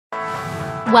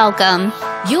Welcome.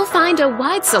 You'll find a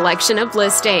wide selection of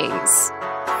listings.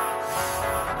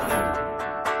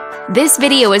 This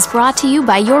video is brought to you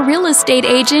by your real estate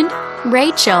agent,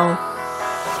 Rachel.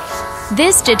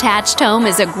 This detached home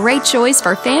is a great choice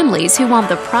for families who want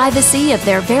the privacy of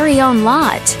their very own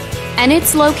lot, and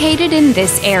it's located in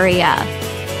this area.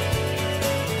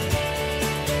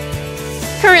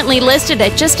 Currently listed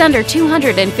at just under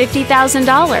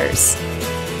 $250,000.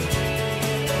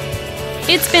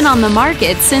 It's been on the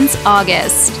market since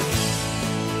August.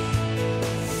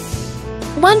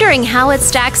 Wondering how it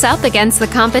stacks up against the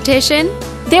competition?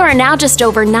 There are now just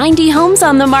over 90 homes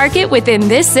on the market within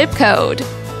this zip code.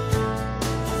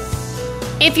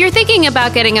 If you're thinking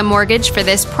about getting a mortgage for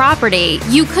this property,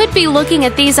 you could be looking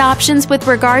at these options with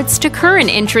regards to current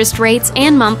interest rates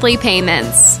and monthly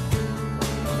payments.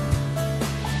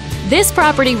 This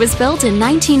property was built in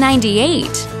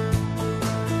 1998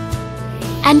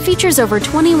 and features over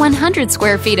 2,100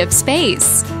 square feet of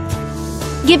space,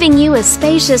 giving you a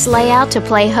spacious layout to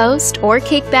play host or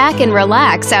kick back and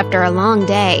relax after a long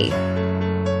day.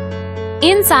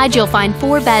 Inside, you'll find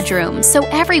 4 bedrooms, so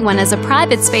everyone has a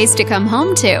private space to come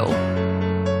home to,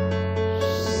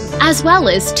 as well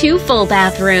as 2 full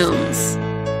bathrooms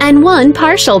and 1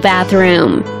 partial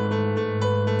bathroom.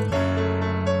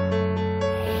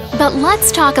 But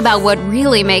let's talk about what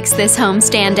really makes this home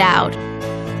stand out.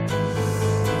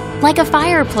 Like a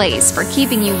fireplace for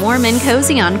keeping you warm and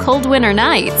cozy on cold winter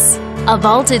nights, a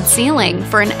vaulted ceiling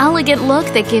for an elegant look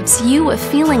that gives you a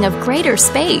feeling of greater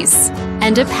space,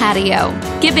 and a patio,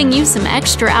 giving you some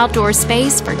extra outdoor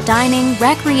space for dining,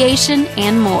 recreation,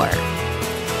 and more.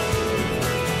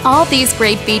 All these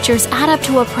great features add up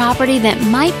to a property that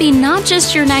might be not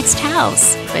just your next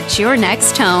house, but your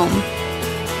next home.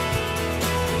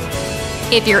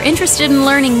 If you're interested in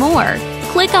learning more,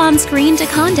 click on screen to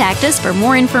contact us for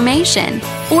more information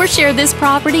or share this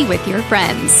property with your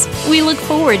friends. We look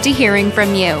forward to hearing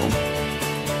from you.